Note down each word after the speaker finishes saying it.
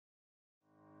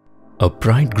A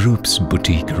Pride Group's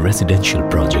boutique residential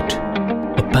project.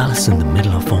 A palace in the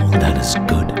middle of all that is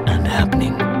good and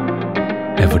happening.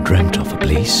 Ever dreamt of a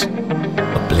place?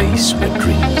 A place where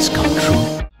dreams come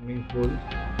true? Swimming pool.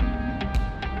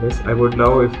 Yes, I would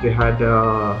love if they had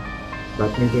a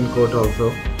badminton court also.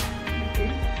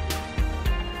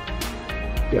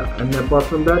 Yeah, and apart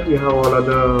from that, we have all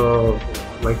other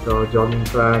like jogging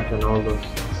track and all those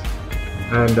things,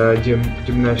 and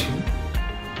gymnasium.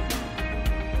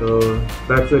 So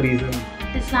that's the reason.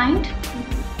 Designed,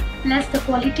 plus the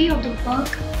quality of the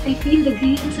work. I feel the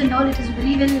greens and all, it is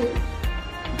very well,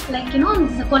 like,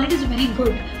 the quality is very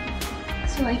good.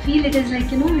 So I feel it is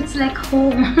like, it's like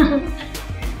home.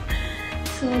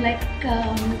 So like,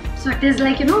 so it is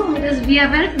like, it is, we are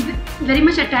very, very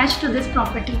much attached to this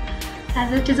property,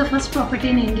 as it is a first property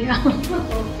in India.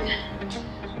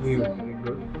 Very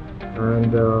good.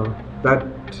 And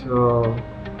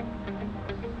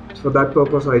for that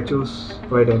purpose, I choose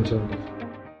Pride Enchanta.